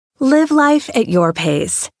Live life at your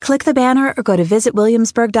pace. Click the banner or go to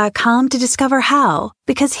visitwilliamsburg.com to discover how.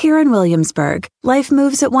 Because here in Williamsburg, life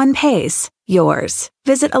moves at one pace, yours.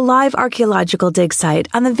 Visit a live archaeological dig site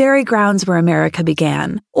on the very grounds where America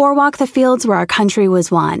began, or walk the fields where our country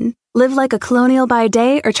was won. Live like a colonial by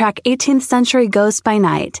day or track 18th century ghosts by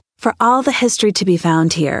night. For all the history to be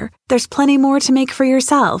found here, there's plenty more to make for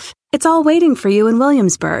yourself. It's all waiting for you in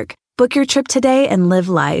Williamsburg. Book your trip today and live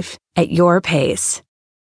life at your pace.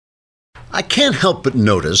 I can't help but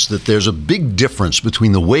notice that there's a big difference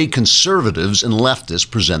between the way conservatives and leftists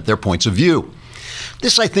present their points of view.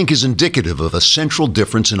 This, I think, is indicative of a central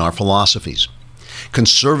difference in our philosophies.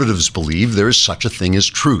 Conservatives believe there is such a thing as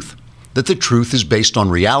truth, that the truth is based on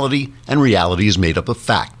reality and reality is made up of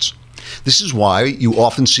facts. This is why you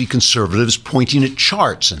often see conservatives pointing at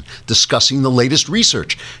charts and discussing the latest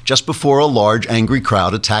research just before a large angry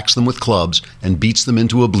crowd attacks them with clubs and beats them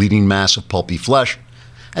into a bleeding mass of pulpy flesh,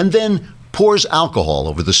 and then pours alcohol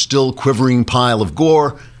over the still quivering pile of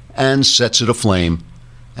gore and sets it aflame,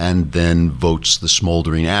 and then votes the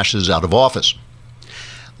smoldering ashes out of office.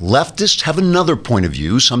 Leftists have another point of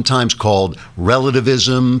view, sometimes called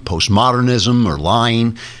relativism, postmodernism, or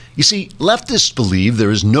lying. You see, leftists believe there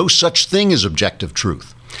is no such thing as objective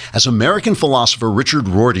truth. As American philosopher Richard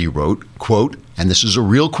Rorty wrote, quote, and this is a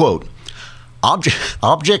real quote,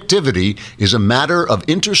 objectivity is a matter of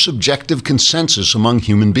intersubjective consensus among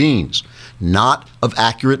human beings, not of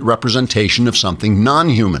accurate representation of something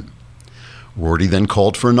non-human. Rorty then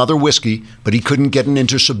called for another whiskey, but he couldn't get an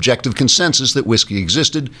intersubjective consensus that whiskey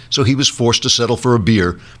existed, so he was forced to settle for a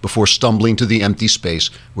beer before stumbling to the empty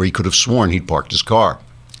space where he could have sworn he'd parked his car.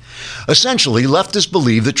 Essentially, leftists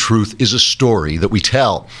believe that truth is a story that we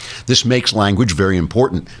tell. This makes language very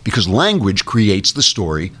important because language creates the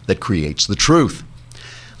story that creates the truth.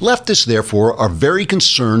 Leftists, therefore, are very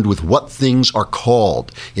concerned with what things are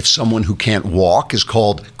called. If someone who can't walk is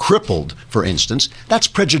called crippled, for instance, that's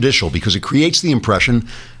prejudicial because it creates the impression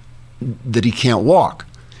that he can't walk.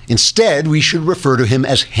 Instead, we should refer to him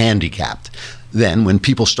as handicapped. Then, when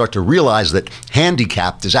people start to realize that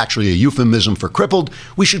handicapped is actually a euphemism for crippled,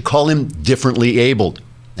 we should call him differently abled.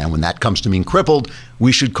 And when that comes to mean crippled,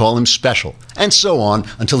 we should call him special. And so on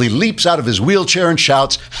until he leaps out of his wheelchair and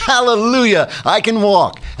shouts, "Hallelujah, I can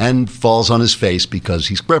walk," and falls on his face because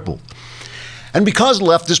he's crippled. And because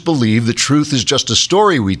leftists believe the truth is just a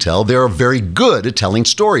story we tell, they are very good at telling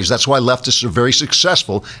stories. That's why leftists are very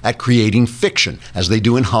successful at creating fiction, as they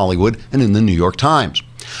do in Hollywood and in the New York Times.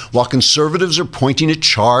 While conservatives are pointing at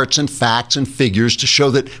charts and facts and figures to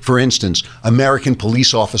show that, for instance, American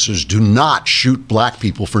police officers do not shoot black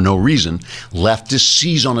people for no reason, leftists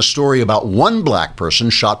seize on a story about one black person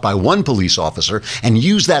shot by one police officer and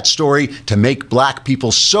use that story to make black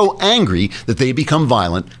people so angry that they become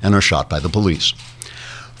violent and are shot by the police.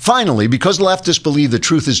 Finally, because leftists believe the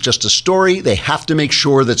truth is just a story, they have to make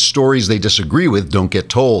sure that stories they disagree with don't get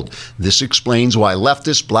told. This explains why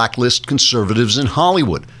leftists blacklist conservatives in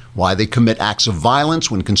Hollywood, why they commit acts of violence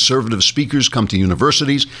when conservative speakers come to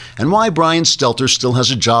universities, and why Brian Stelter still has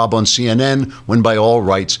a job on CNN when by all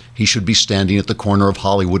rights he should be standing at the corner of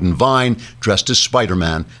Hollywood and Vine dressed as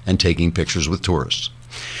Spider-Man and taking pictures with tourists.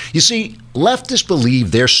 You see, leftists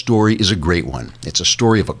believe their story is a great one. It's a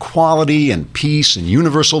story of equality and peace and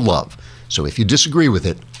universal love. So if you disagree with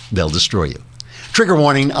it, they'll destroy you. Trigger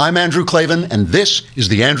warning, I'm Andrew Klavan, and this is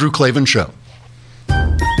The Andrew Klavan Show.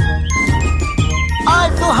 I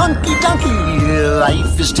feel hunky-dunky,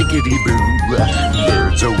 life is tickety-boo.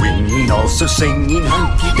 Birds are winging, also singing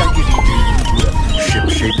hunky-dunky-doo.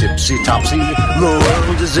 Ship-shape, tipsy-topsy, the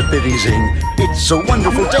world is zippity-zing. It's a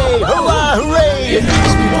wonderful day, hurrah, hooray! It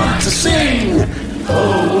makes me want to sing.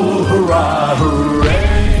 Oh, hurrah,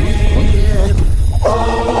 hooray!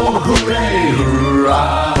 Oh, hooray,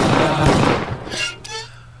 hurrah!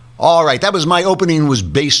 All right, that was my opening, was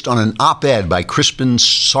based on an op-ed by Crispin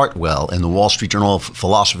Sartwell in the Wall Street Journal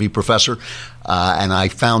philosophy professor. And I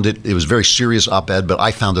found it was a very serious op-ed, but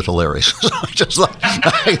I found it hilarious. So I just thought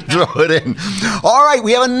I'd throw it in. All right,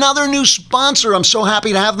 we have another new sponsor. I'm so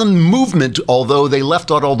happy to have them, Movement, although they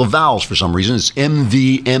left out all the vowels for some reason. It's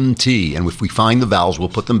MVMT. And if we find the vowels, we'll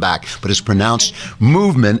put them back. But it's pronounced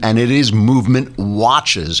Movement, and it is Movement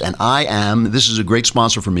Watches. And this is a great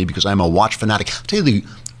sponsor for me because I'm a watch fanatic. I'll tell you the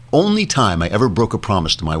only time I ever broke a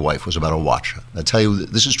promise to my wife was about a watch. I'll tell you,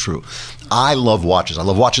 this is true. I love watches. I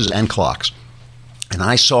love watches and clocks. And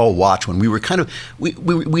I saw a watch when we were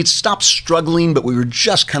we'd stopped struggling, but we were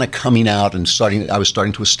just kind of coming out and I was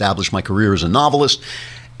starting to establish my career as a novelist.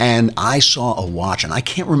 And I saw a watch, and I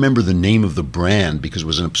can't remember the name of the brand because it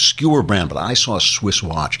was an obscure brand, but I saw a Swiss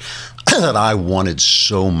watch that I wanted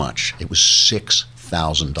so much. It was $6,000.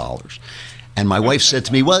 $6,000. And my wife said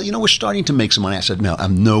to me, well, we're starting to make some money. I said,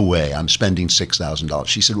 no way. I'm spending $6,000.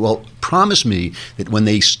 She said, well, promise me that when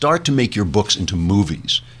they start to make your books into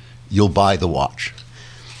movies, you'll buy the watch.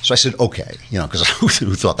 So I said, okay, because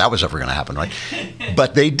who thought that was ever going to happen, right?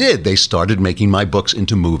 But they did. They started making my books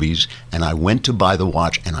into movies, and I went to buy the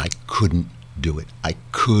watch, and I couldn't do it. I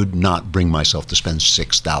could not bring myself to spend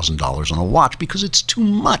 $6,000 on a watch because it's too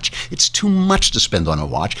much. It's too much to spend on a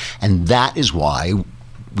watch, and that is why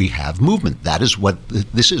we have Movement. That is what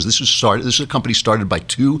this is. This is a company started by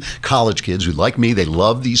two college kids who, like me, they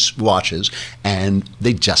love these watches, and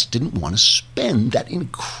they just didn't want to spend that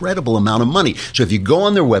incredible amount of money. So if you go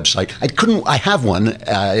on their website, I have one,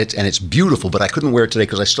 and it's beautiful, but I couldn't wear it today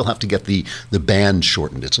because I still have to get the band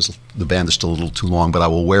shortened. The band is still a little too long, but I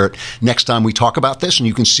will wear it next time we talk about this, and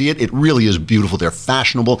you can see it. It really is beautiful. They're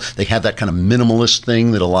fashionable. They have that kind of minimalist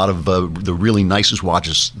thing that a lot of the really nicest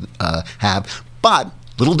watches have, but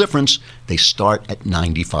little difference, they start at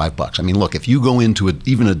 $95. I mean, look, if you go into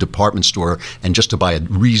even a department store and just to buy a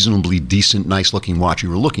reasonably decent, nice-looking watch,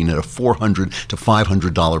 you're looking at a $400 to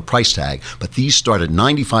 $500 price tag. But these start at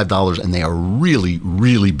 $95, and they are really,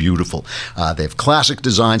 really beautiful. They have classic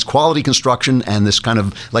designs, quality construction, and this kind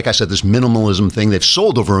of, like I said, this minimalism thing. They've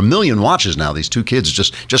sold over 1 million watches now, these two kids,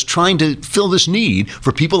 just trying to fill this need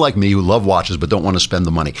for people like me who love watches but don't want to spend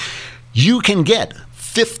the money. You can get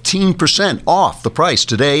 15% off the price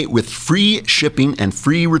today with free shipping and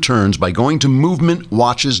free returns by going to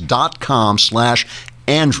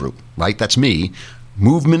movementwatches.com/Andrew, right? That's me.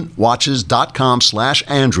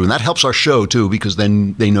 movementwatches.com/Andrew. And that helps our show, too, because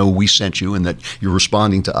then they know we sent you and that you're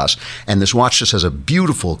responding to us. And this watch just has a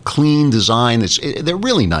beautiful, clean design. They're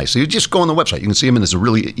really nice. So you just go on the website. You can see them, and it's a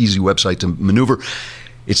really easy website to maneuver.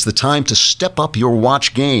 It's the time to step up your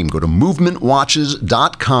watch game. Go to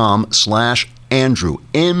movementwatches.com/Andrew.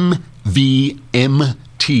 MVMT.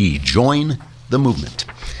 Join the movement.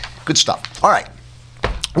 Good stuff. All right.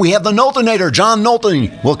 We have the Knowltonator. John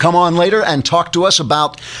Knowlton will come on later and talk to us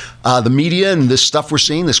about the media and this stuff we're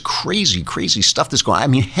seeing, this crazy, crazy stuff that's going on. I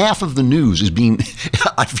mean, half of the news is being,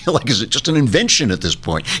 I feel like, is just an invention at this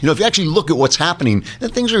point. If you actually look at what's happening,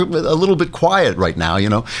 things are a little bit quiet right now,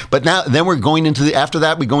 But then we're going after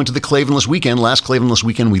that, we go into the Klavanless weekend. Last Klavanless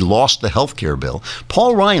weekend, we lost the health care bill.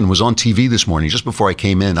 Paul Ryan was on TV this morning, just before I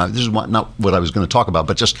came in. This is not what I was going to talk about,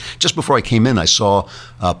 but just before I came in, I saw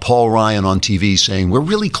Paul Ryan on TV saying, we're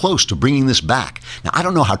really close to bringing this back. Now, I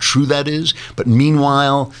don't know how true that is, but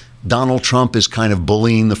meanwhile, Donald Trump is kind of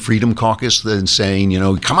bullying the Freedom Caucus and saying,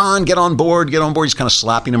 come on, get on board. He's kind of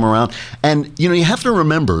slapping them around. And, you have to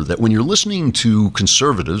remember that when you're listening to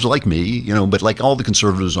conservatives like me, but like all the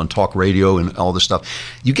conservatives on talk radio and all this stuff,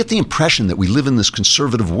 you get the impression that we live in this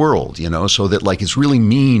conservative world, so that like it's really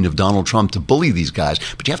mean of Donald Trump to bully these guys.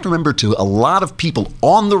 But you have to remember, to a lot of people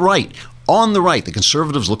on the right, the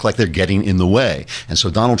conservatives look like they're getting in the way. And so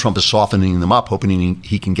Donald Trump is softening them up, hoping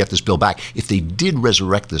he can get this bill back. If they did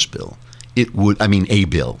resurrect this bill, a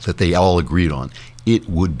bill that they all agreed on, it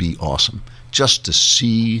would be awesome. Just to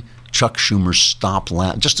see Chuck Schumer stop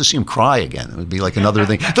laughing, just to see him cry again. It would be like another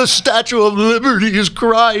thing. The Statue of Liberty is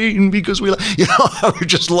crying because I would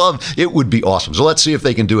just love, it would be awesome. So let's see if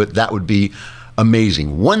they can do it. That would be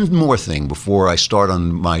amazing. One more thing before I start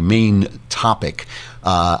on my main topic.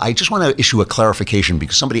 I just want to issue a clarification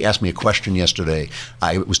because somebody asked me a question yesterday.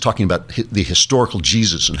 I was talking about the historical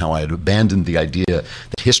Jesus and how I had abandoned the idea that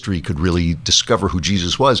history could really discover who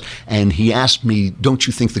Jesus was. And he asked me, don't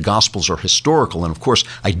you think the Gospels are historical? And of course,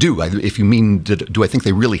 I do. If you mean, do I think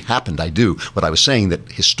they really happened? I do. But I was saying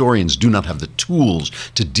that historians do not have the tools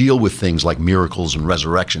to deal with things like miracles and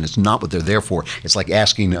resurrection. It's not what they're there for. It's like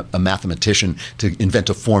asking a mathematician to invent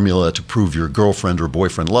a formula to prove your girlfriend or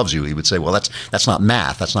boyfriend loves you. He would say, well, that's not math.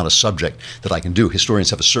 That's not a subject that I can do.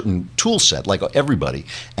 Historians have a certain tool set, like everybody,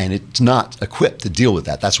 and it's not equipped to deal with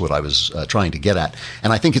that. That's what I was trying to get at.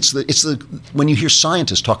 And I think it's the when you hear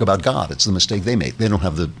scientists talk about God, it's the mistake they make. They don't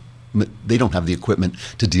have the equipment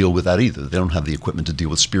to deal with that either. They don't have the equipment to deal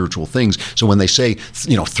with spiritual things. So when they say,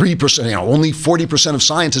 3%, only 40% of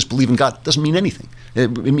scientists believe in God, it doesn't mean anything.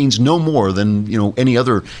 It means no more than, any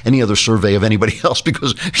other survey of anybody else,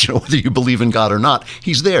 because, whether you believe in God or not,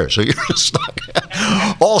 he's there. So you're stuck.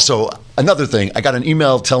 Also, another thing, I got an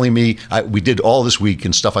email telling me, we did all this week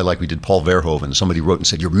and stuff I like. We did Paul Verhoeven. Somebody wrote and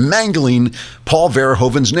said, you're mangling Paul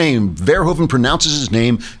Verhoeven's name. Verhoeven pronounces his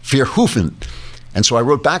name Verhoeven. And so I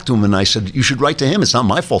wrote back to him and I said, you should write to him. It's not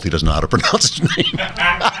my fault he doesn't know how to pronounce his name.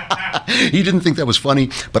 He didn't think that was funny,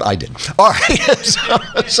 but I did. All right.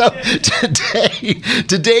 So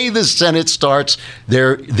today the Senate starts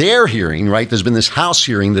their hearing, right? There's been this House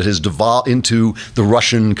hearing that has devolved into the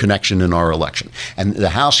Russian connection in our election. And the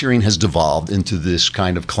House hearing has devolved into this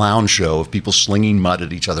kind of clown show of people slinging mud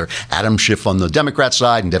at each other. Adam Schiff on the Democrat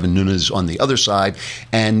side and Devin Nunes on the other side.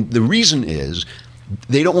 And the reason is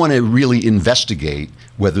they don't want to really investigate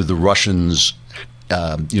whether the Russians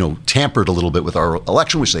tampered a little bit with our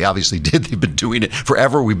election, which they obviously did. They've been doing it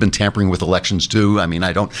forever. We've been tampering with elections too. I mean,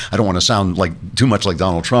 I don't want to sound like too much like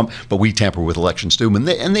Donald Trump, but we tamper with elections too. And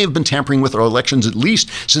they have been tampering with our elections at least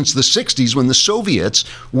since the 60s, when the Soviets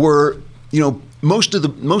were, most of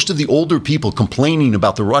the older people complaining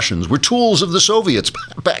about the Russians were tools of the Soviets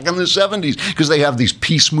back in the 70s, because they have these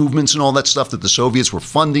peace movements and all that stuff that the Soviets were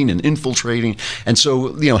funding and infiltrating. And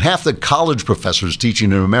so, half the college professors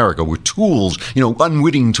teaching in America were tools,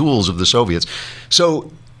 unwitting tools of the Soviets. So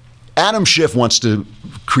Adam Schiff wants to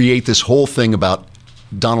create this whole thing about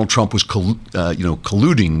Donald Trump was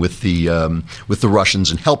colluding with the Russians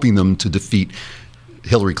and helping them to defeat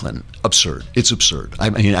Hillary Clinton. Absurd. It's absurd. I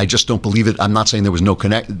mean, I just don't believe it. I'm not saying there was no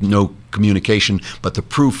communication, but the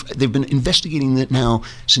proof, they've been investigating it now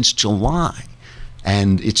since July.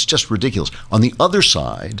 And it's just ridiculous. On the other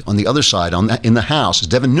side, in the House, is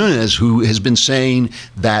Devin Nunes, who has been saying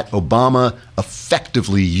that Obama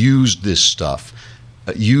effectively used this stuff,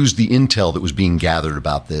 used the intel that was being gathered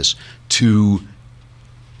about this to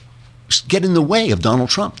get in the way of Donald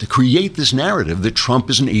Trump, to create this narrative that Trump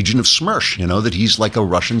is an agent of SMERSH, that he's like a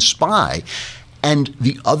Russian spy. And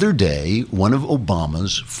the other day, one of the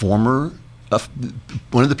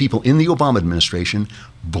people in the Obama administration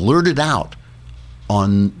blurted out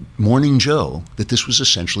on Morning Joe that this was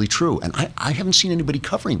essentially true. And I haven't seen anybody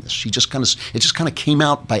covering this. It just kind of came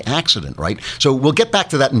out by accident, right? So we'll get back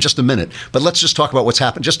to that in just a minute. But let's just talk about what's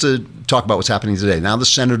happened, just to talk about what's happening today. Now the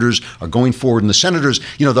senators are going forward, and the senators,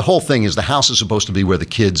 the whole thing is the House is supposed to be where the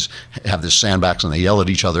kids have this sandbags and they yell at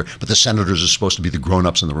each other, but the senators are supposed to be the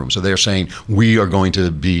grown-ups in the room. So they're saying, we are going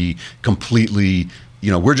to be completely,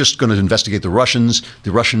 we're just going to investigate the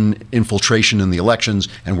Russian infiltration in the elections,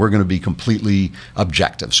 and we're going to be completely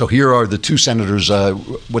objective. So here are the two senators,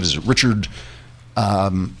 Richard,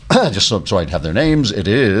 just so I'd have their names. It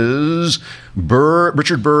is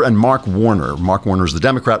Richard Burr and Mark Warner. Mark Warner is the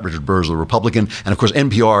Democrat, Richard Burr is the Republican. And of course,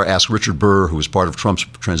 NPR asked Richard Burr, who is part of Trump's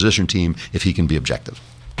transition team, if he can be objective.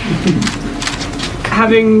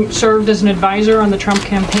 Having served as an advisor on the Trump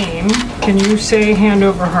campaign, can you say hand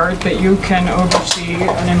over heart that you can oversee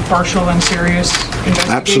an impartial and serious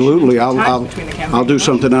investigation? Absolutely. I'll do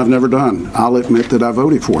something I've never done. I'll admit that I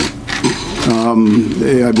voted for him.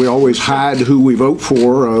 We always hide who we vote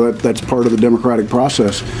for. That's part of the democratic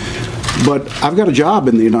process. But I've got a job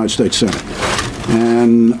in the United States Senate,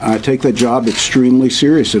 and I take that job extremely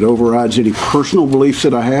serious. It overrides any personal beliefs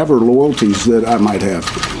that I have or loyalties that I might have.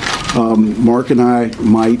 Mark and I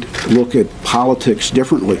might look at politics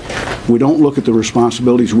differently. We don't look at the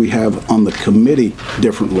responsibilities we have on the committee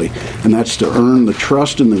differently, and that's to earn the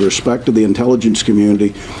trust and the respect of the intelligence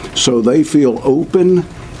community so they feel open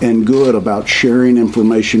and good about sharing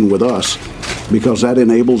information with us, because that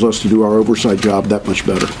enables us to do our oversight job that much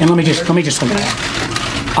better. And let me just say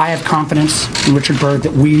that. I have confidence in Richard Burr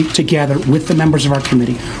that we, together with the members of our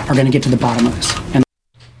committee, are going to get to the bottom of this.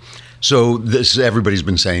 So this, everybody's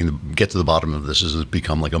been saying, get to the bottom of this. Has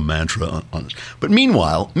become like a mantra on this. But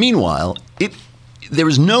meanwhile, there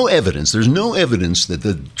is no evidence. There's no evidence that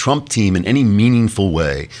the Trump team in any meaningful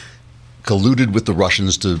way colluded with the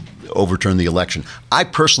Russians to overturn the election. I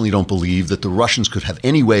personally don't believe that the Russians could have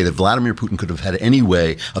any way, that Vladimir Putin could have had any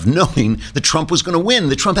way of knowing that Trump was going to win,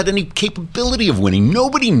 that Trump had any capability of winning.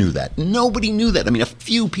 Nobody knew that. Nobody knew that. I mean, a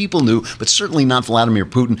few people knew, but certainly not Vladimir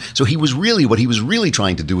Putin. So what he was really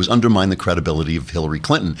trying to do was undermine the credibility of Hillary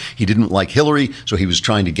Clinton. He didn't like Hillary, so he was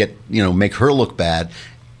trying to make her look bad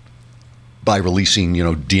by releasing,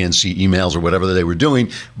 DNC emails or whatever they were doing.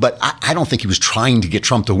 But I don't think he was trying to get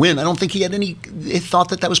Trump to win. I don't think he thought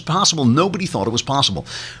that was possible. Nobody thought it was possible.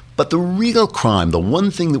 But the real crime, the one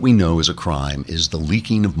thing that we know is a crime, is the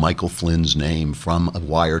leaking of Michael Flynn's name from a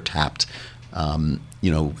wiretapped,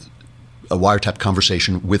 a wiretap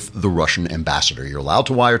conversation with the Russian ambassador. You're allowed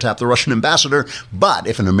to wiretap the Russian ambassador, but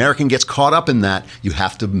if an American gets caught up in that, you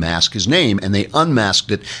have to mask his name. And they unmasked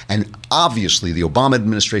it. And obviously, the Obama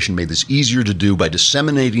administration made this easier to do by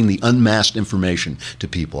disseminating the unmasked information to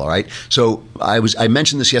people. All right. So I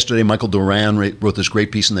mentioned this yesterday. Michael Doran wrote this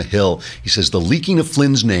great piece in The Hill. He says the leaking of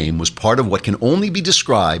Flynn's name was part of what can only be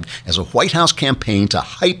described as a White House campaign to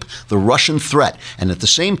hype the Russian threat, and at the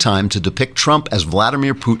same time to depict Trump as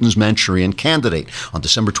Vladimir Putin's Manchurian Syrian candidate. On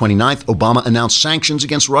December 29th, Obama announced sanctions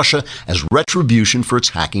against Russia as retribution for its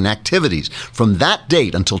hacking activities. From that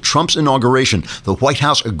date until Trump's inauguration, the White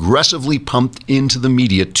House aggressively pumped into the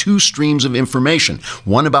media two streams of information,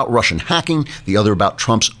 one about Russian hacking, the other about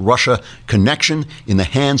Trump's Russia connection. In the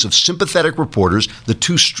hands of sympathetic reporters, the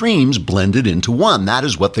two streams blended into one. That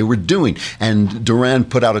is what they were doing. And Duran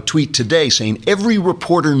put out a tweet today saying every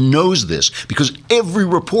reporter knows this because every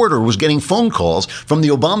reporter was getting phone calls from the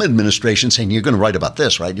Obama administration saying, you're going to write about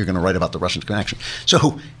this, right? You're going to write about the Russian connection.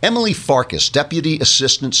 So Emily Farkas, Deputy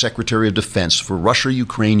Assistant Secretary of Defense for Russia,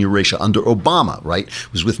 Ukraine, Eurasia under Obama, right,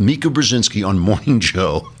 was with Mika Brzezinski on Morning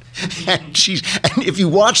Joe. And if you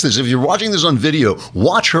watch this, if you're watching this on video,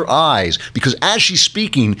 watch her eyes, because as she's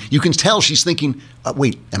speaking, you can tell she's thinking,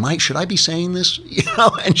 wait, should I be saying this?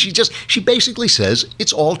 And she basically says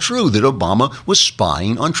it's all true that Obama was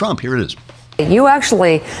spying on Trump. Here it is. You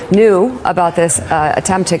actually knew about this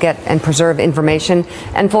attempt to get and preserve information,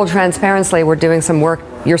 and full transparency, we're doing some work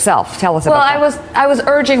yourself. Tell us about that. Well, I was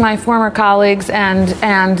urging my former colleagues and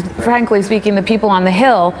frankly speaking, the people on the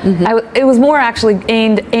Hill. It was more actually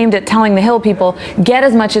aimed at telling the Hill people, get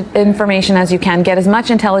as much information as you can, get as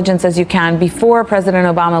much intelligence as you can before President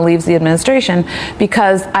Obama leaves the administration,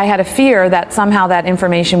 because I had a fear that somehow that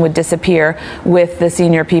information would disappear with the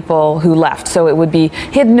senior people who left. So it would be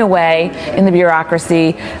hidden away in the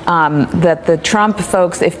bureaucracy, that the Trump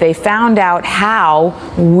folks, if they found out how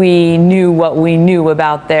we knew what we knew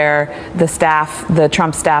about the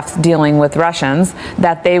Trump staff's dealing with Russians,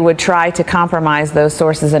 that they would try to compromise those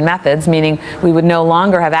sources and methods, meaning we would no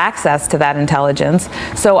longer have access to that intelligence.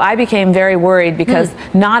 So I became very worried because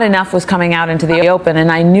not enough was coming out into the open,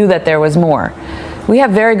 and I knew that there was more. We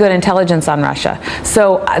have very good intelligence on Russia.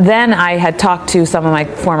 So then I had talked to some of my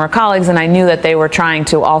former colleagues, and I knew that they were trying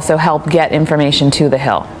to also help get information to the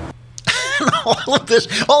Hill. All of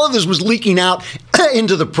this was leaking out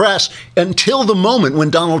into the press until the moment when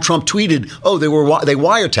Donald Trump tweeted, they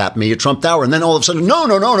wiretapped me at Trump Tower, and then all of a sudden, no,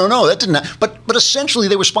 that didn't happen. But essentially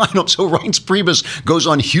they were spying on. So Reince Priebus goes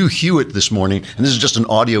on Hugh Hewitt this morning, and this is just an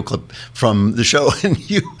audio clip from the show, and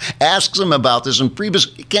Hugh asks him about this, and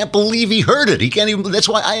Priebus can't believe he heard it. He can't even. That's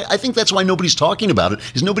why I think that's why nobody's talking about it,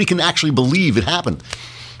 is nobody can actually believe it happened.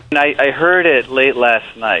 I heard it late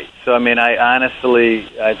last night. So,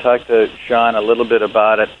 I talked to Sean a little bit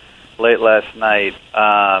about it late last night,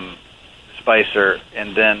 Spicer,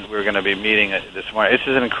 and then we're going to be meeting it this morning. It's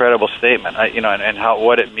just an incredible statement, and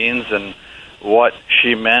what it means and what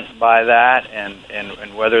she meant by that,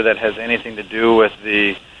 and whether that has anything to do with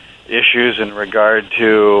the issues in regard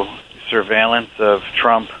to surveillance of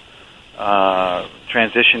Trump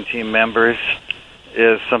transition team members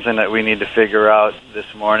is something that we need to figure out this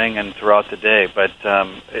morning and throughout the day. But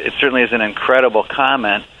it certainly is an incredible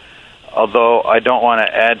comment, although I don't want to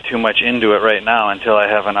add too much into it right now until I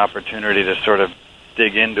have an opportunity to sort of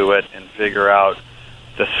dig into it and figure out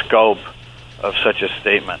the scope of such a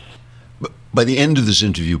statement. By the end of this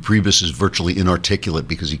interview, Priebus is virtually inarticulate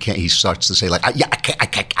because he starts to say, like, I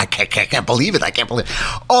can't believe it. I can't believe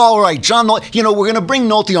it. All right, John, we're going to bring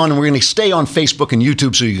Nolte on, and we're going to stay on Facebook and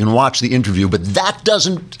YouTube so you can watch the interview, but that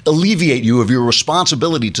doesn't alleviate you of your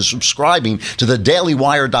responsibility to subscribing to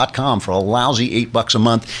thedailywire.com for a lousy $8 a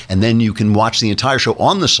month, and then you can watch the entire show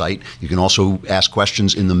on the site. You can also ask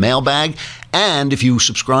questions in the mailbag, and if you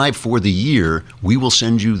subscribe for the year, we will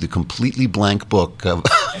send you the completely blank book of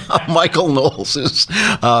Michael Knowles'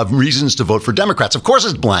 Reasons to Vote for Democrats. Of course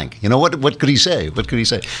it's blank. What could he say? What could he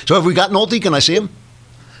say? So have we got Nolte? Can I see him?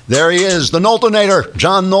 There he is, the Noltenator,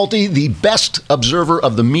 John Nolte, the best observer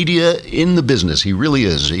of the media in the business. He really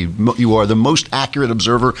is. You are the most accurate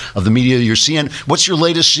observer of the media. What's your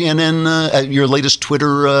latest CNN, your latest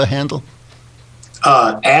Twitter handle?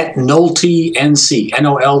 At Nolte NC,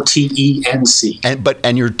 NOLTENC.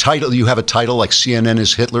 And your title, you have a title like CNN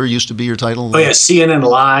is Hitler used to be your title? Oh yeah, CNN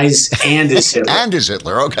lies and is Hitler. And is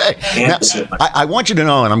Hitler, okay. And is Hitler. I want you to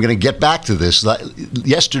know, and I'm going to get back to this,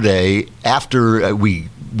 yesterday after we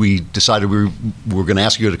decided we were going to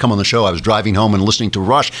ask you to come on the show, I was driving home and listening to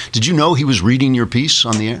Rush. Did you know he was reading your piece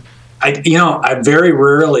on the air? I very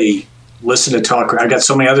rarely listen to talk. I got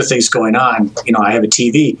so many other things going on. I have a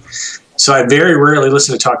TV. So I very rarely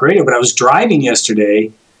listen to talk radio, but I was driving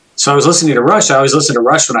yesterday, so I was listening to Rush. I always listen to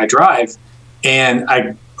Rush when I drive, and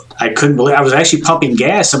I couldn't believe I was actually pumping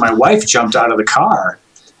gas, and my wife jumped out of the car,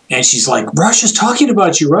 and she's like, "Rush is talking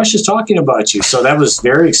about you. Rush is talking about you." So that was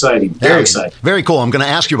very exciting. Very exciting. Very cool. I'm going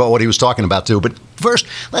to ask you about what he was talking about too, but first,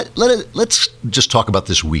 let's just talk about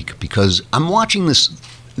this week, because I'm watching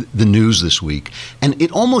the news this week, and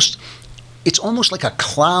it almost. it's almost like a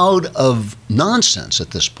cloud of nonsense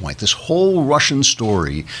at this point. This whole Russian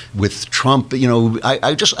story with Trump,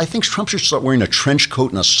 I think Trump should start wearing a trench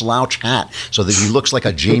coat and a slouch hat so that he looks like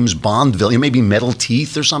a James Bond villain, maybe metal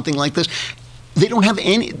teeth or something like this. They don't have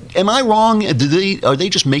any. Am I wrong? Are they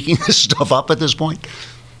just making this stuff up at this point?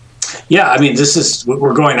 Yeah, I mean,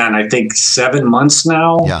 we're going on, I think, 7 months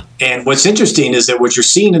now. Yeah. And what's interesting is that what you're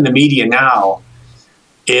seeing in the media now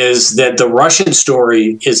is that the Russian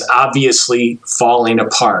story is obviously falling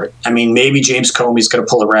apart. I mean, maybe James Comey's going to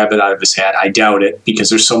pull a rabbit out of his hat. I doubt it because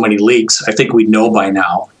there's so many leaks. I think we'd know by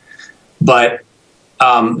now. But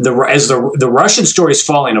the Russian story is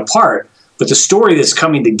falling apart, but the story that's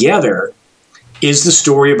coming together is the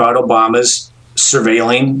story about Obama's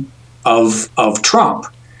surveilling of Trump.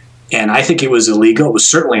 And I think it was illegal. It was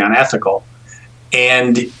certainly unethical.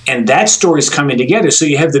 And that story is coming together. So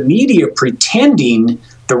you have the media pretending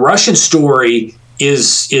the Russian story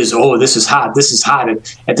is oh, this is hot.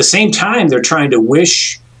 And at the same time, they're trying to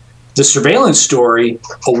wish the surveillance story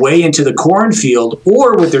away into the cornfield.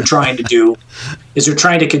 Or what they're trying to do is they're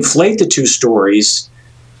trying to conflate the two stories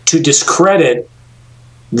to discredit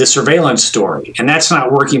the surveillance story, and that's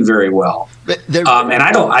not working very well. And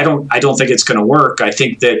I don't think it's going to work. I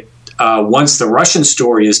think that once the Russian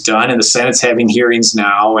story is done, and the Senate's having hearings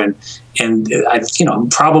now, and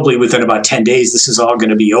probably within about 10 days, this is all going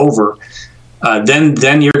to be over.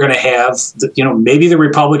 Then you're going to have, maybe the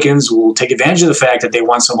Republicans will take advantage of the fact that they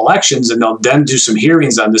won some elections, and they'll then do some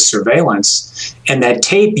hearings on this surveillance. And that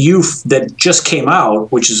tape that just came out,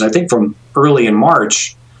 which is I think from early in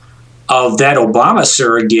March, of that Obama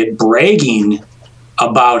surrogate bragging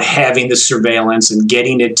about having the surveillance and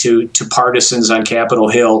getting it to partisans on Capitol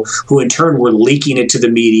Hill, who in turn were leaking it to the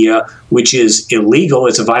media, which is illegal.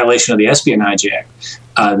 It's a violation of the Espionage Act.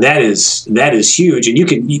 That is huge. And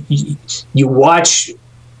you watch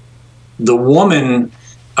the woman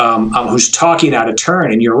who's talking out of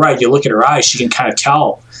turn, and you're right. You look at her eyes; she can kind of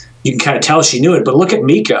tell. You can kind of tell she knew it. But look at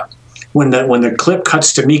Mika. When the clip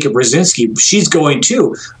cuts to Mika Brzezinski, she's going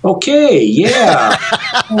too. Okay, yeah.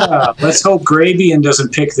 Let's hope Gravian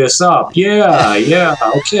doesn't pick this up. Yeah,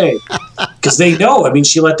 okay. Because they know. I mean,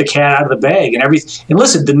 she let the cat out of the bag and everything. And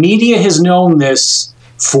listen, the media has known this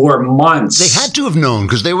for months. They had to have known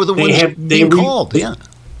because they were the ones being called. Yeah.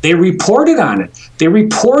 They reported on it. They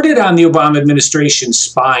reported on the Obama administration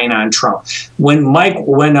spying on Trump. When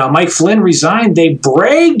Mike Flynn resigned, they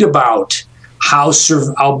bragged about how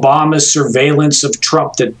Obama's surveillance of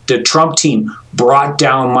Trump, the Trump team, brought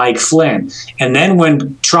down Mike Flynn. And then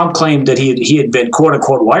when Trump claimed that he had been, quote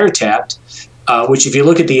unquote, wiretapped, which if you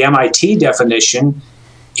look at the MIT definition,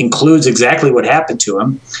 includes exactly what happened to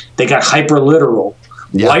him, they got hyper-literal,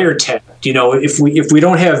 wiretapped. If we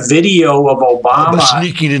don't have video of Obama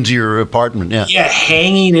sneaking into your apartment,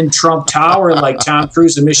 hanging in Trump Tower like Tom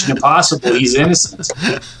Cruise in Mission Impossible, he's innocent.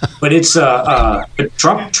 But it's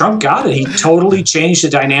Trump got it. He totally changed the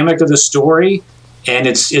dynamic of the story, and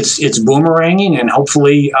it's boomeranging, and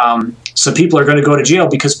hopefully some people are going to go to jail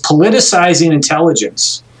because politicizing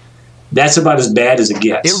intelligence, that's about as bad as it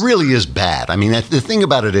gets. It really is bad. I mean, the thing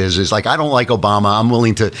about it is like, I don't like Obama. I'm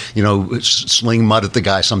willing to, sling mud at the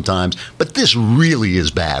guy sometimes. But this really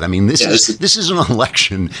is bad. I mean, this is an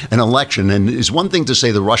election. And it's one thing to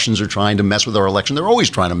say the Russians are trying to mess with our election. They're always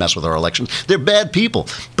trying to mess with our elections. They're bad people.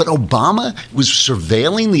 But Obama was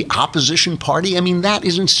surveilling the opposition party. I mean, that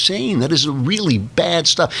is insane. That is really bad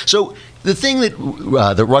stuff. So the thing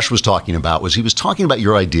that Rush was talking about was he was talking about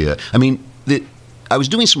your idea. I mean, I was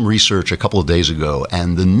doing some research a couple of days ago,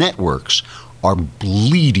 and the networks are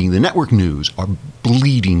bleeding. The network news are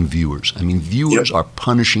bleeding viewers. I mean, viewers are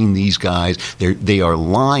punishing these guys. They are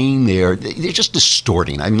lying. They're just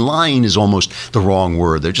distorting. I mean, lying is almost the wrong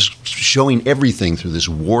word. They're just showing everything through this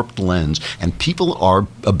warped lens, and people are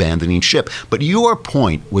abandoning ship. But your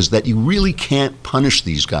point was that you really can't punish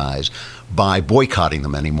these guys by boycotting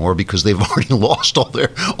them anymore because they've already lost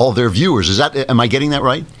all their viewers. Am I getting that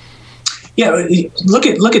right? Yeah, look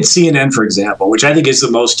at CNN, for example, which I think is the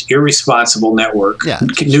most irresponsible network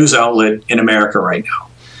news outlet in America right now.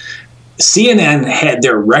 CNN had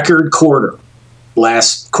their record quarter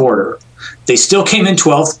last quarter. They still came in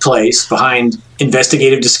 12th place behind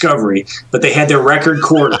Investigative Discovery, but they had their record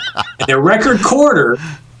quarter. And their record quarter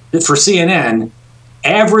for CNN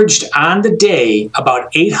averaged on the day about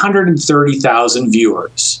 830,000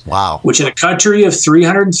 viewers. Wow. Which in a country of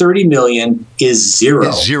 330 million is zero.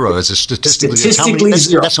 It's zero. It's statistically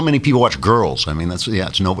zero. That's how many people watch Girls. I mean, it's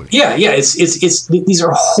nobody. Yeah. It's these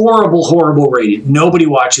are horrible ratings. Nobody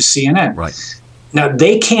watches CNN. Right. Now,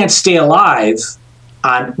 they can't stay alive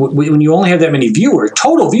when you only have that many viewers,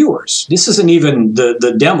 total viewers, this isn't even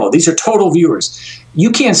the demo, these are total viewers.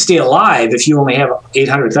 You can't stay alive if you only have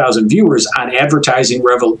 800,000 viewers on advertising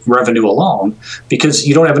revenue alone, because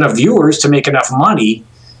you don't have enough viewers to make enough money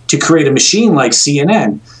to create a machine like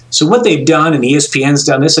CNN. So what they've done, and ESPN's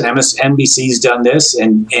done this, and MSNBC's done this,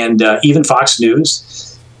 and even Fox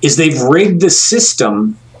News, is they've rigged the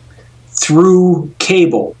system through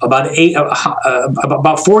cable. About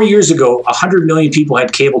 4 years ago, 100 million people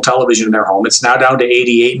had cable television in their home. It's now down to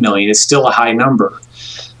 88 million. It's still a high number.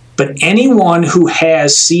 But anyone who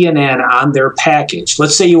has CNN on their package,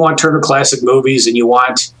 let's say you want Turner Classic Movies and you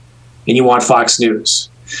want Fox News,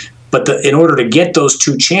 but in order to get those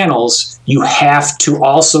two channels, you have to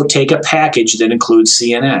also take a package that includes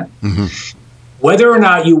CNN. Mm-hmm. Whether or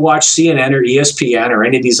not you watch CNN or ESPN or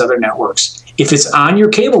any of these other networks, if it's on your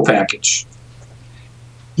cable package,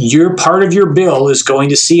 your part of your bill is going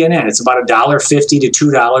to CNN. It's about $1.50 to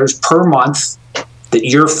 $2 per month that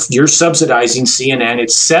you're subsidizing CNN.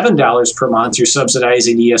 It's $7 per month you're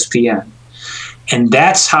subsidizing ESPN. And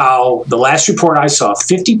that's how, the last report I saw,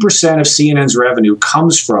 50% of CNN's revenue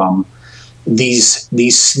comes from these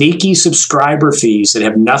sneaky subscriber fees that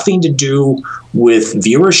have nothing to do with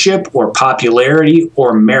viewership or popularity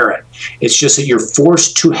or merit. It's just that you're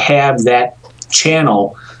forced to have that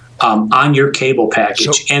channel on your cable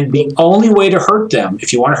package. And the only way to hurt them,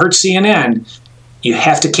 if you want to hurt CNN, you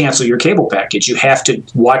have to cancel your cable package. You have to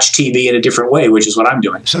watch TV in a different way, which is what I'm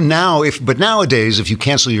doing. So but nowadays, if you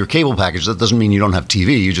cancel your cable package, that doesn't mean you don't have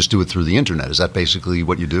TV. You just do it through the internet. Is that basically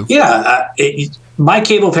what you do? Yeah. My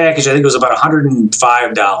cable package, I think, was about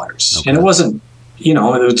 $105. Okay. And it wasn't,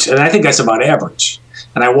 and I think that's about average.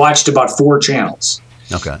 And I watched about 4 channels.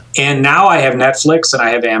 Okay. And now I have Netflix and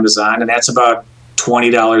I have Amazon, and that's about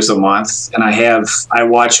 $20 a month, and I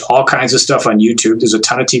watch all kinds of stuff on YouTube. There's a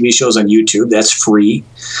ton of TV shows on YouTube. That's free.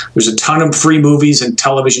 There's a ton of free movies and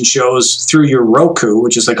television shows through your Roku,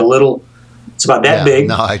 which is like it's about that big.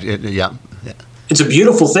 No, It's a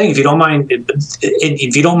beautiful thing. If you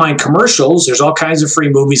don't mind commercials, there's all kinds of free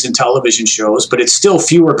movies and television shows, but it's still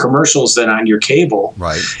fewer commercials than on your cable.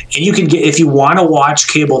 Right. And you can get, if you want to watch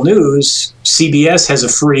cable news, CBS has a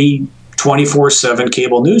free 24/7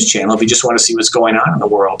 cable news channel if you just want to see what's going on in the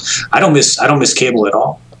world. I don't miss cable at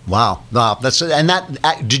all. Wow, no,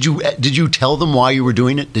 did you tell them why you were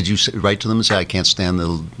doing it? Did you write to them and say, I can't stand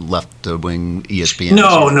the left wing ESPN?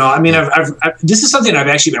 No. I mean, this is something I've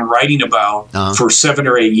actually been writing about for 7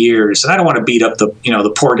 or 8 years, and I don't want to beat up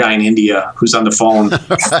the poor guy in India who's on the phone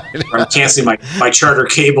or I'm canceling my charter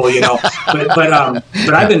cable, But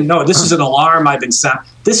I've been this is an alarm I've been sound.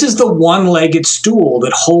 This is the one-legged stool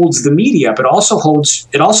that holds the media up. It also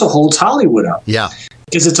holds Hollywood up. Yeah.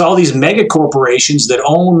 Because it's all these mega corporations that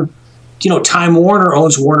own, Time Warner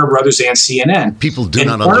owns Warner Brothers and CNN. People do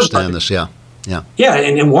not understand this, yeah. Yeah,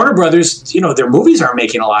 and Warner Brothers, their movies aren't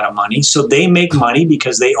making a lot of money, so they make money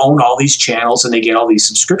because they own all these channels and they get all these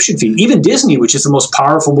subscription fees. Even Disney, which is the most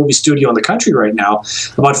powerful movie studio in the country right now,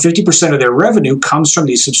 about 50% of their revenue comes from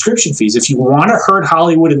these subscription fees. If you want to hurt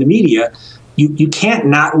Hollywood and the media, you can't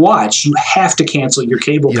not watch. You have to cancel your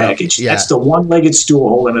cable package. Yeah. That's the one-legged stool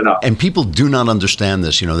holding it up. And people do not understand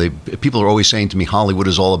this. People are always saying to me, Hollywood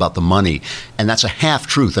is all about the money. And that's a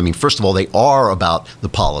half-truth. I mean, first of all, they are about the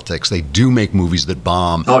politics. They do make movies that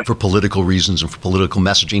bomb for political reasons and for political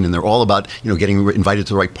messaging. And they're all about, getting invited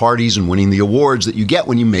to the right parties and winning the awards that you get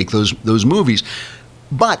when you make those movies.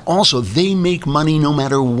 But also, they make money no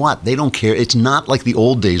matter what. They don't care. It's not like the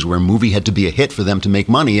old days where a movie had to be a hit for them to make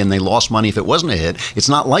money, and they lost money if it wasn't a hit. It's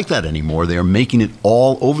not like that anymore. They are making it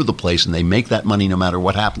all over the place, and they make that money no matter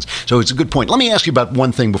what happens. So it's a good point. Let me ask you about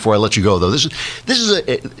one thing before I let you go, though. This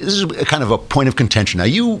is a kind of a point of contention. Now,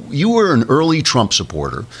 you were an early Trump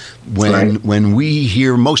supporter when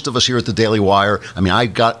most of us here at the Daily Wire. I mean,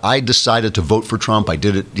 I decided to vote for Trump. I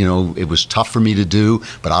did it. It was tough for me to do,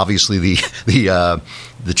 but obviously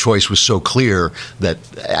the choice was so clear that,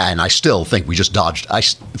 and I still think I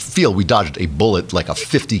feel we dodged a bullet, like a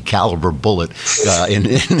 50 caliber bullet in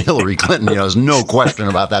Hillary Clinton. There's no question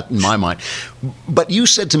about that in my mind. But you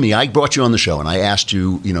said to me, I brought you on the show and I asked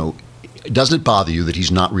you, doesn't it bother you that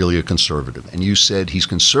he's not really a conservative? And you said he's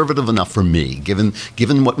conservative enough for me, given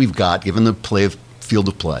what we've got, given the field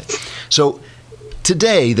of play. So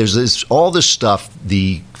today there's all this stuff.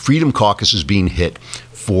 The Freedom Caucus is being hit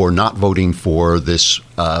for not voting for this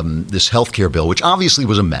health care bill, which obviously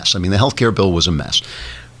was a mess. I mean, the health care bill was a mess.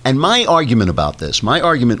 And my argument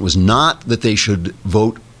was not that they should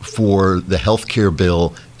vote for the health care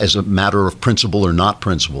bill as a matter of principle or not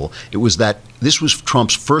principle. It was that this was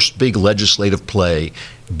Trump's first big legislative play.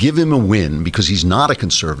 Give him a win because he's not a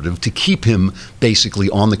conservative to keep him basically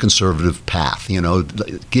on the conservative path.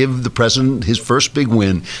 Give the president his first big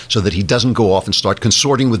win so that he doesn't go off and start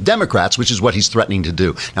consorting with Democrats, which is what he's threatening to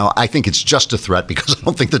do. Now, I think it's just a threat because I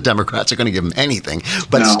don't think the Democrats are going to give him anything.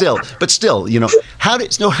 But still, how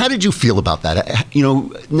did you feel about that?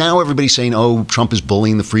 Now everybody's saying, oh, Trump is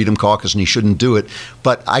bullying the Freedom Caucus and he shouldn't do it.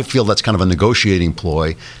 But I feel that's kind of a negotiating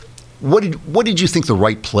ploy. What did you think the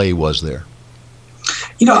right play was there?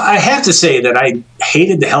 I have to say that I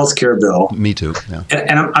hated the health care bill. Me too. Yeah.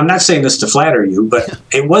 And I'm not saying this to flatter you, but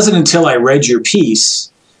it wasn't until I read your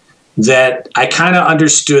piece that I kind of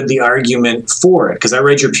understood the argument for it, because I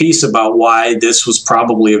read your piece about why this was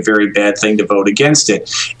probably a very bad thing to vote against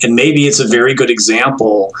it. And maybe it's a very good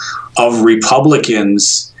example of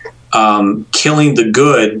Republicans killing the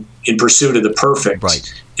good in pursuit of the perfect.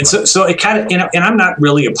 Right. And so it kind of, and I'm not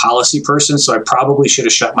really a policy person, so I probably should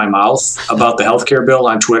have shut my mouth about the healthcare bill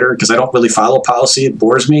on Twitter because I don't really follow policy. It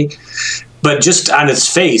bores me. But just on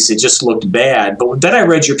its face, it just looked bad. But then I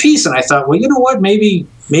read your piece and I thought, well, you know what? Maybe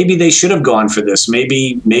they should have gone for this.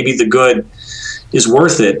 Maybe the good is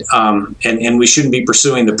worth it, and we shouldn't be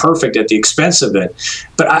pursuing the perfect at the expense of it.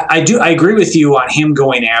 But I agree with you on him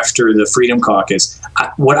going after the Freedom Caucus.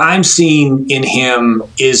 What I'm seeing in him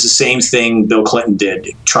is the same thing Bill Clinton did,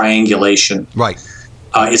 triangulation. Right.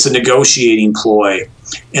 It's a negotiating ploy.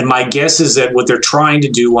 And my guess is that what they're trying to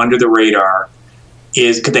do under the radar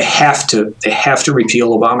is they have to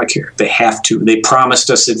repeal Obamacare. They have to. They promised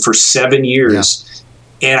us it for 7 years. Yeah.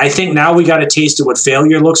 And I think now we got a taste of what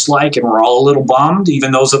failure looks like, and we're all a little bummed,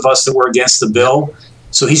 even those of us that were against the bill.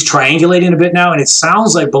 So he's triangulating a bit now, and it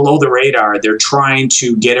sounds like below the radar, they're trying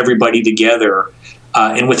to get everybody together,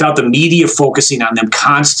 and without the media focusing on them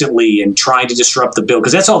constantly and trying to disrupt the bill,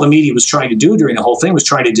 because that's all the media was trying to do during the whole thing, was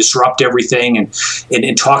trying to disrupt everything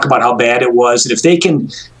and talk about how bad it was. And if they can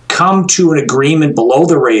come to an agreement below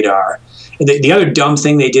the radar. The other dumb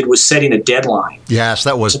thing they did was setting a deadline. Yes,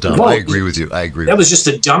 that was dumb. I agree with you. That was just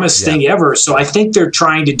the dumbest thing ever. So I think they're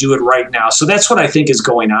trying to do it right now. So that's what I think is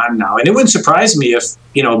going on now. And it wouldn't surprise me if,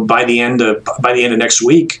 by the end of next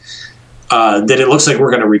week, that it looks like we're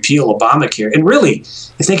going to repeal Obamacare. And really,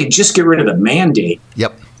 if they could just get rid of the mandate.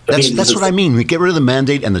 Yep. That's what I mean. We get rid of the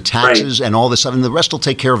mandate and the taxes and all this stuff, and the rest will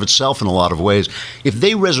take care of itself in a lot of ways. If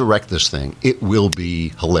they resurrect this thing, it will be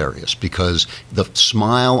hilarious because the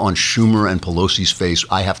smile on Schumer and Pelosi's face,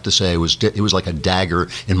 I have to say, it was like a dagger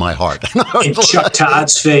in my heart. In Chuck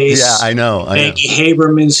Todd's face. Yeah, I know. Maggie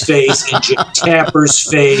Haberman's face and Jim Tapper's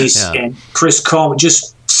face and Chris Coleman,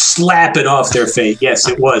 just slap it off their face. Yes,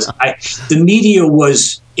 it was. The media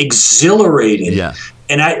was exhilarated. Yeah.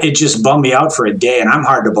 And it just bummed me out for a day, and I'm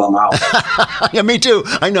hard to bum out. Yeah, me too.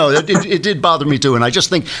 I know it did bother me too, and I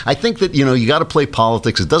think that you got to play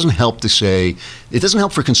politics. It doesn't help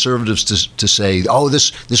for conservatives to say, oh,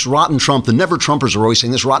 this rotten Trump. The never Trumpers are always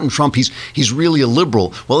saying this rotten Trump. He's really a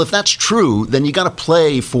liberal. Well, if that's true, then you got to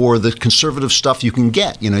play for the conservative stuff you can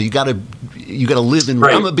get. You got to live in.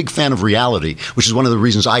 Right. I'm a big fan of reality, which is one of the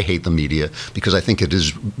reasons I hate the media, because I think it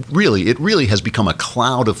really has become a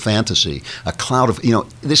cloud of fantasy, a cloud of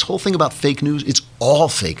this whole thing about fake news. It's all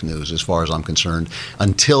fake news as far as I'm concerned.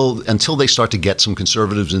 Until they start to get some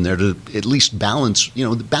conservatives in there to at least balance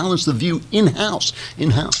the view in house.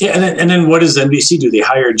 Yeah, and then what does NBC do? They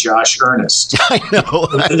hire Josh Earnest. I know.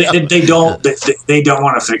 They don't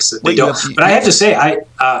want to fix it. They don't. But I have to say,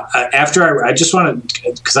 I just want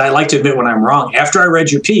to, because I like to admit when I'm wrong. After I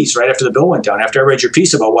read your piece, right after the bill went down, after I read your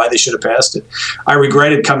piece about why they should have passed it, I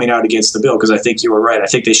regretted coming out against the bill because I think you were right. I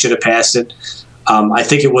think they should have passed it. I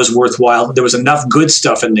think it was worthwhile. There was enough good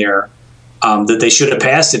stuff in there that they should have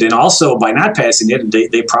passed it. And also, by not passing it,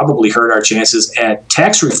 they probably hurt our chances at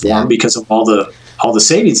tax reform because of all the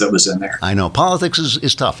savings that was in there. I know. Politics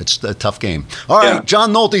is tough. It's a tough game. All right,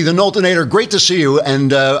 John Nolte, the Noltenator, great to see you,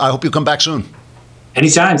 and I hope you come back soon.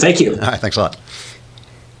 Anytime. Thank you. All right, thanks a lot.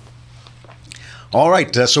 All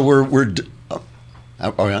right, so we're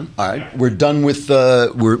all right, we're done with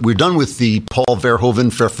we're done with the Paul Verhoeven,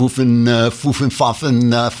 Verfufen,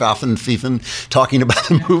 Faffen, Fiefen talking about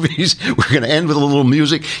the movies. We're going to end with a little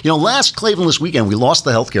music. Last Claveless weekend we lost the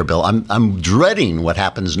healthcare bill. I'm dreading what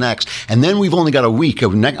happens next, and then we've only got a week.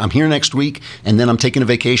 I'm here next week, and then I'm taking a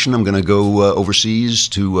vacation. I'm going to go overseas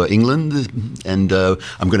to England, and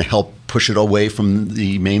I'm going to help push it away from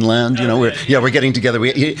the mainland. We're getting together.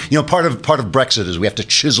 Part of Brexit is we have to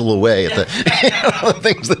chisel away at the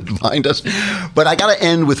things that bind us. But I got to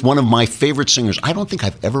end with one of my favorite singers. I don't think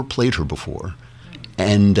I've ever played her before.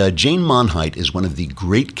 And Jane Monheit is one of the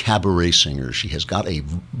great cabaret singers. She has got a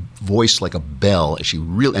voice like a bell.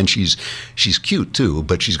 She's cute too,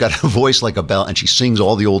 but she's got a voice like a bell, and she sings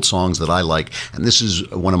all the old songs that I like. And this is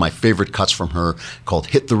one of my favorite cuts from her called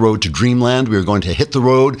Hit the Road to Dreamland. We are going to hit the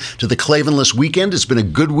road to the Clavenless weekend. It's been a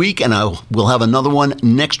good week, and we'll have another one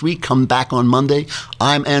next week. Come back on Monday.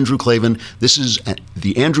 I'm Andrew Klavan. This is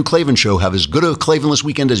the Andrew Klavan Show. Have as good a Clavenless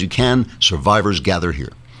weekend as you can. Survivors gather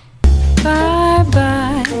here.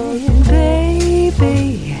 Bye-bye,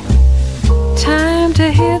 baby. Time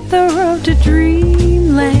to hit the road to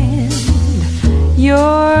dreamland.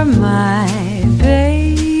 You're my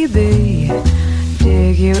baby.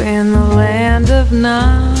 Dig you in the land of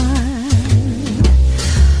nine.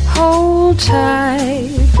 Hold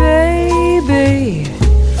tight, baby.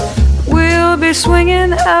 We'll be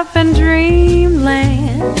swinging up in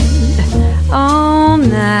dreamland all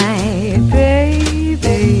night,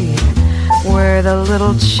 baby, where the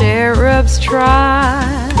little cherubs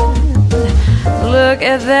trot. Look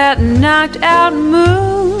at that knocked out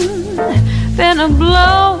moon, been a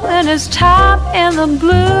blow in his top in the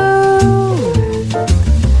blue.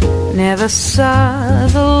 Never saw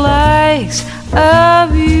the likes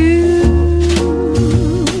of you.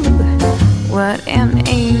 What an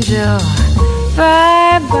angel.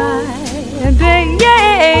 Bye-bye,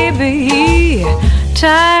 baby.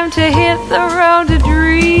 Time to hit the road to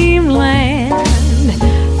dreamland.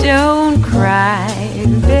 Don't cry,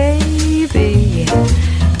 baby.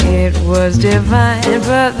 It was divine,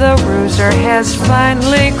 but the rooster has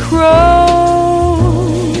finally crowed.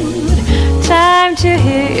 Time to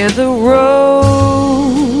hit the road.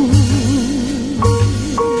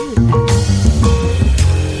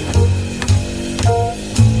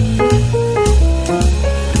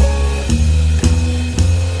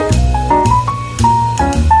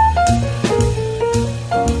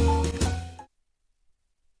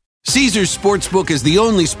 Caesars Sportsbook is the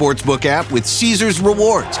only sportsbook app with Caesars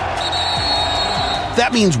Rewards.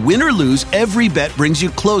 That means win or lose, every bet brings you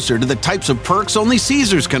closer to the types of perks only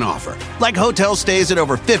Caesars can offer, like hotel stays at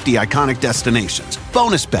over 50 iconic destinations,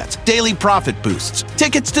 bonus bets, daily profit boosts,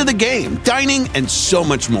 tickets to the game, dining, and so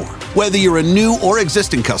much more. Whether you're a new or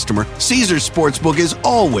existing customer, Caesars Sportsbook is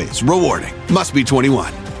always rewarding. Must be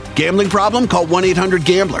 21. Gambling problem? Call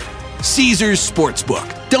 1-800-GAMBLER. Caesars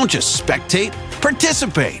Sportsbook. Don't just spectate,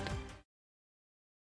 participate.